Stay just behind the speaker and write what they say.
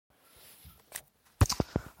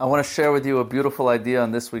I want to share with you a beautiful idea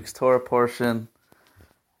on this week's Torah portion.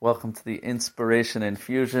 Welcome to the Inspiration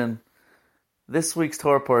Infusion. This week's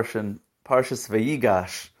Torah portion, Parshas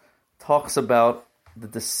Vayigash, talks about the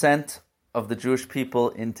descent of the Jewish people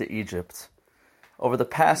into Egypt. Over the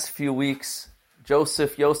past few weeks,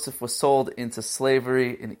 Yosef was sold into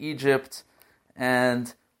slavery in Egypt,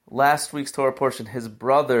 and last week's Torah portion, his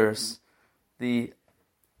brothers, the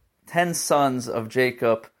 10 sons of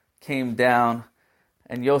Jacob, came down,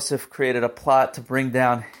 and Yosef created a plot to bring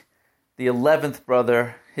down the 11th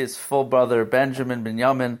brother, his full brother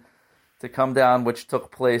Benjamin, to come down, which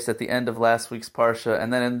took place at the end of last week's Parsha.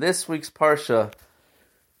 And then in this week's Parsha,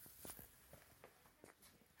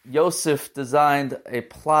 Yosef designed a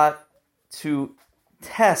plot to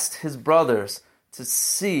test his brothers to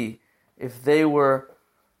see if they were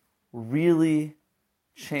really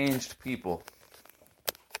changed people.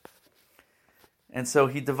 And so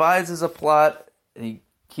he devises a plot, and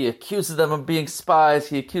he accuses them of being spies,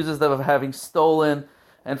 he accuses them of having stolen,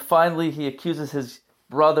 and finally he accuses his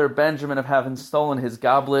brother Benjamin of having stolen his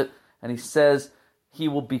goblet, and he says, he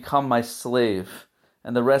will become my slave,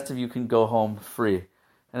 and the rest of you can go home free.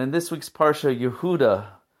 And in this week's Parsha, Yehuda,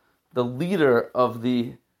 the leader of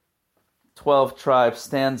the 12 tribes,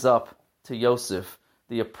 stands up to Yosef,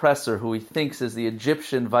 the oppressor who he thinks is the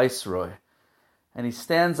Egyptian viceroy. And he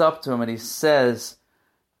stands up to him and he says,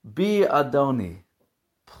 "Be Adoni,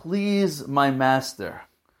 please my master."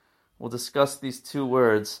 We'll discuss these two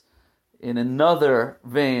words in another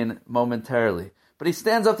vein momentarily. But he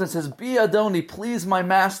stands up and says, "Be Adoni, please my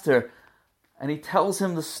master." And he tells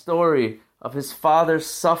him the story of his father's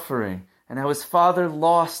suffering and how his father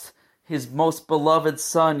lost his most beloved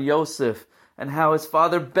son, Yosef, and how his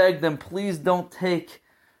father begged them, "Please don't take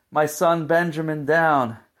my son Benjamin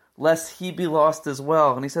down, lest he be lost as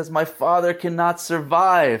well." And he says, "My father cannot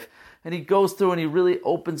survive." And he goes through and he really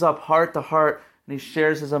opens up heart to heart, and he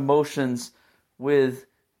shares his emotions with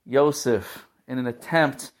Yosef in an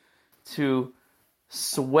attempt to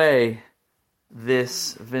sway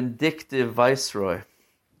this vindictive viceroy.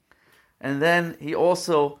 And then he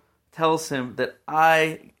also tells him that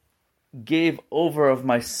I gave over of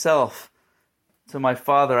myself to my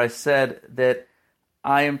father. I said that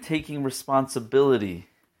I am taking responsibility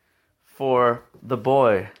for the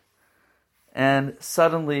boy. And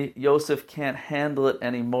suddenly Yosef can't handle it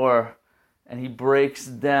anymore, and he breaks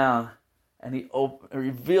down, and he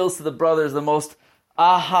reveals to the brothers the most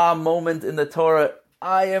aha moment in the Torah.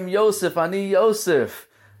 "I am Yosef, Ani Yosef.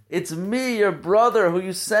 It's me, your brother, who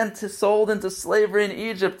you sold into slavery in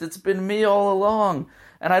Egypt. It's been me all along.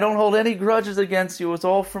 And I don't hold any grudges against you. It's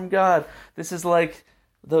all from God." This is like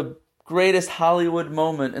the greatest Hollywood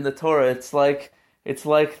moment in the Torah. It's like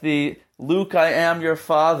the "Luke, I am your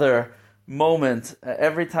father" moment.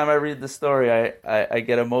 Every time I read the story, I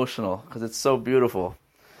get emotional because it's so beautiful.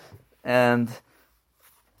 And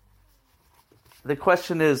the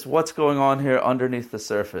question is, what's going on here underneath the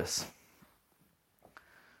surface?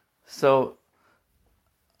 So,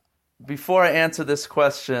 before I answer this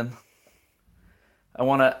question, I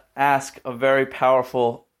want to ask a very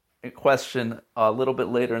powerful question a little bit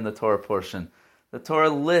later in the Torah portion. The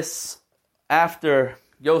Torah lists, after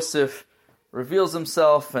Yosef reveals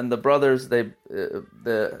himself and the brothers, they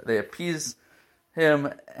appease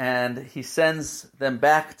him, and he sends them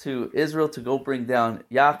back to Israel to go bring down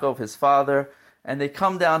Yaakov, his father, and they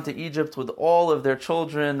come down to Egypt with all of their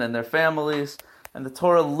children and their families. And the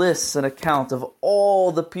Torah lists an account of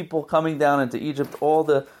all the people coming down into Egypt, all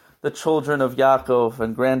the children of Yaakov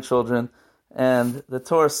and grandchildren. And the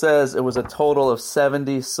Torah says it was a total of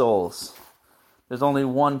 70 souls. There's only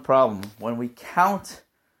one problem. When we count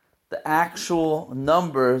the actual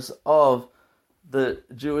numbers of the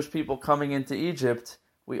Jewish people coming into Egypt,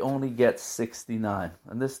 we only get 69.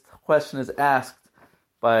 And this question is asked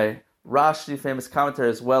by Rashi, famous commentator,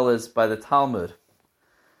 as well as by the Talmud.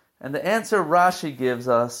 And the answer Rashi gives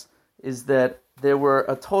us is that there were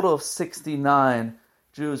a total of 69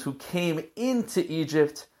 Jews who came into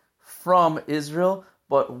Egypt from Israel,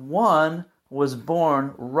 but one was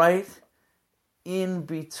born right in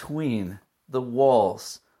between the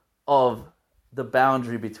walls of the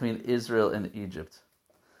boundary between Israel and Egypt.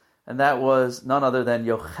 And that was none other than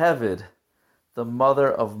Yocheved, the mother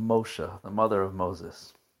of Moshe, the mother of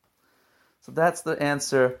Moses. So that's the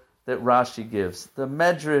answer that Rashi gives. The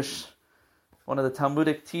Medrash, one of the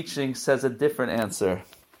Talmudic teachings, says a different answer.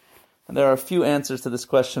 And there are a few answers to this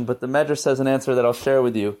question, but the Medrash says an answer that I'll share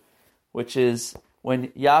with you, which is when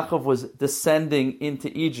Yaakov was descending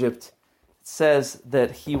into Egypt, it says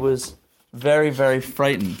that he was very, very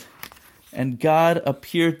frightened. And God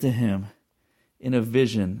appeared to him in a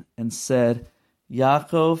vision and said,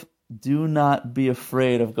 Yaakov, do not be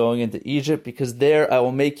afraid of going into Egypt, because there I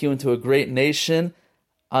will make you into a great nation.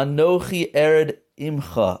 Anochi ered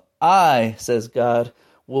imcha. I, says God,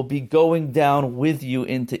 will be going down with you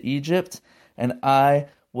into Egypt, and I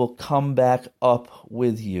will come back up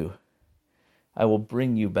with you. I will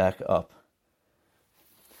bring you back up.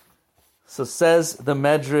 So says the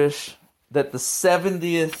Medrash that the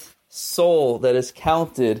 70th soul that is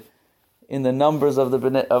counted in the numbers of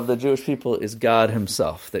the Jewish people is God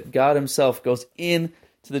himself. That God himself goes in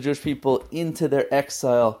to the Jewish people, into their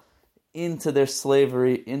exile, into their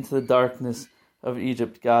slavery, into the darkness of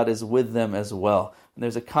Egypt. God is with them as well. And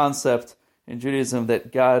there's a concept in Judaism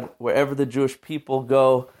that God, wherever the Jewish people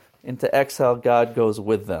go into exile, God goes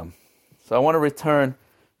with them. So I want to return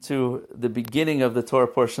to the beginning of the Torah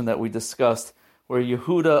portion that we discussed, where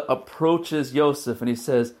Yehuda approaches Yosef and he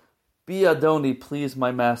says, "Be Adoni, please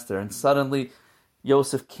my master." And suddenly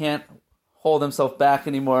Yosef can't hold himself back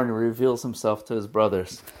anymore and he reveals himself to his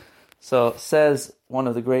brothers. So says one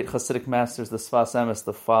of the great Hasidic masters, the Sfas Emes,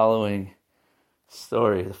 the following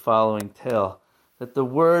story, the following tale, that the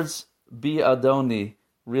words "Be Adoni"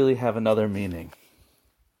 really have another meaning.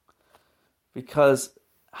 Because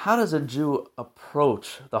how does a Jew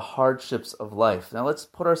approach the hardships of life? Now let's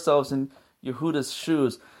put ourselves in Yehuda's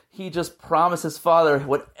shoes. He just promised his father,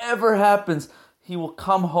 whatever happens, he will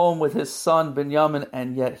come home with his son Binyamin,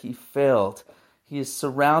 and yet he failed. He is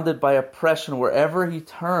surrounded by oppression wherever he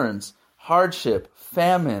turns, hardship,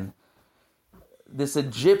 famine. This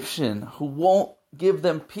Egyptian who won't give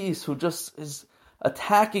them peace, who just is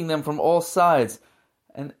attacking them from all sides.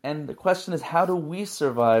 And the question is, how do we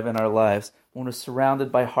survive in our lives when we're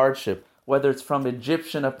surrounded by hardship? Whether it's from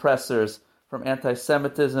Egyptian oppressors, from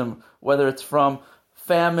anti-Semitism, whether it's from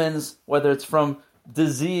famines, whether it's from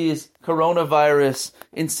disease, coronavirus,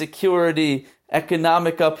 insecurity,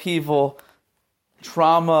 economic upheaval,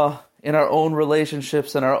 trauma in our own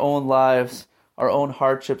relationships, in our own lives, our own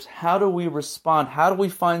hardships. How do we respond? How do we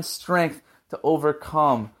find strength to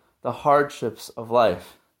overcome the hardships of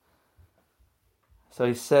life? So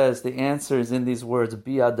he says the answer is in these words,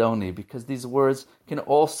 "Be Adoni," because these words can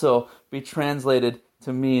also be translated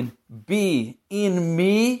to mean, be in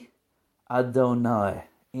me, Adonai.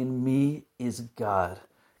 In me is God.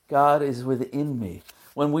 God is within me.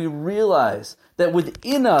 When we realize that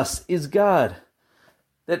within us is God,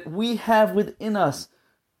 that we have within us,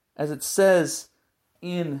 as it says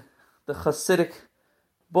in the Hasidic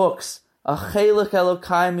books, a chelik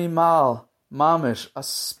Elokai mimal, mamish, a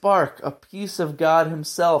spark, a piece of God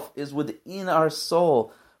himself is within our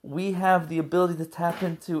soul. We have the ability to tap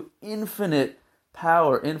into infinite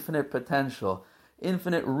power, infinite potential,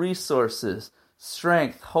 infinite resources,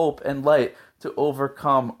 strength, hope, and light to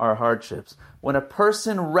overcome our hardships. When a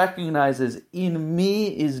person recognizes in me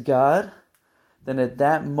is God, then at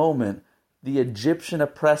that moment, the Egyptian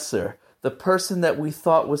oppressor, the person that we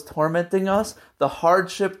thought was tormenting us, the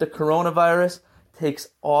hardship, the coronavirus, takes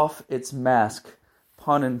off its mask,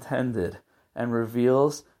 pun intended, and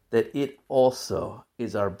reveals that it also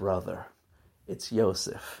is our brother. It's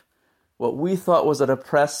Yosef. What we thought was an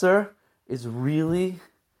oppressor is really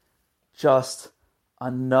just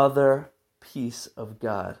another piece of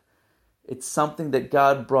God. It's something that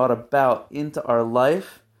God brought about into our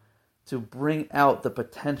life to bring out the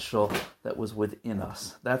potential that was within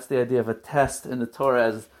us. That's the idea of a test in the Torah,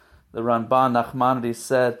 as the Ramban Nachmanides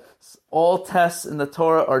said. All tests in the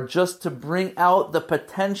Torah are just to bring out the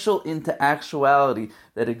potential into actuality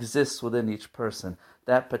that exists within each person.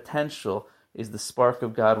 That potential is the spark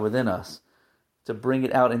of God within us, to bring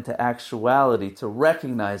it out into actuality, to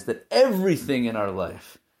recognize that everything in our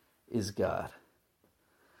life is God.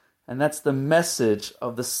 And that's the message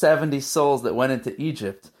of the 70 souls that went into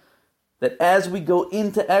Egypt, that as we go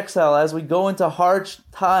into exile, as we go into hard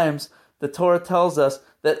times, the Torah tells us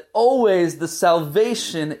that always the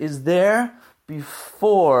salvation is there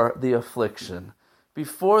before the affliction.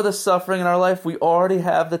 Before the suffering in our life, we already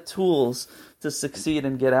have the tools to succeed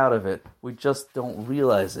and get out of it. We just don't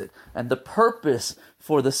realize it. And the purpose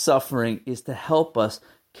for the suffering is to help us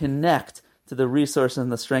connect to the resource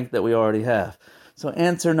and the strength that we already have. So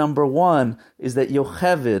answer number one is that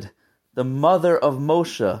Yocheved, the mother of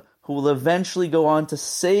Moshe, who will eventually go on to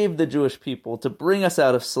save the Jewish people, to bring us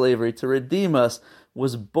out of slavery, to redeem us,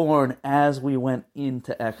 was born as we went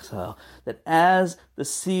into exile. That as the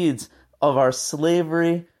seeds of our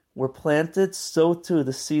slavery were planted, so too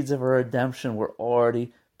the seeds of our redemption were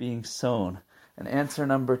already being sown. And answer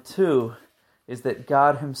number two is that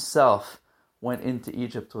God himself went into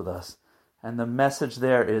Egypt with us. And the message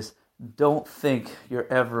there is, don't think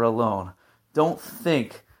you're ever alone. Don't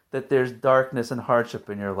think that there's darkness and hardship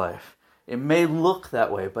in your life. It may look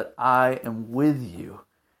that way, but I am with you.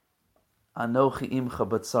 Anochi imcha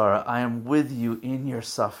batzara. I am with you in your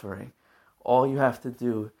suffering. All you have to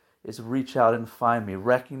do is reach out and find me.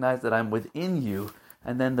 Recognize that I'm within you,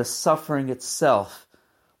 and then the suffering itself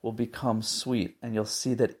will become sweet. And you'll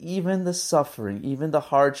see that even the suffering, even the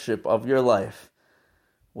hardship of your life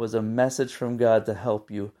was a message from God to help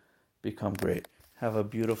you become great. Have a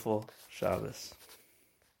beautiful Shabbos.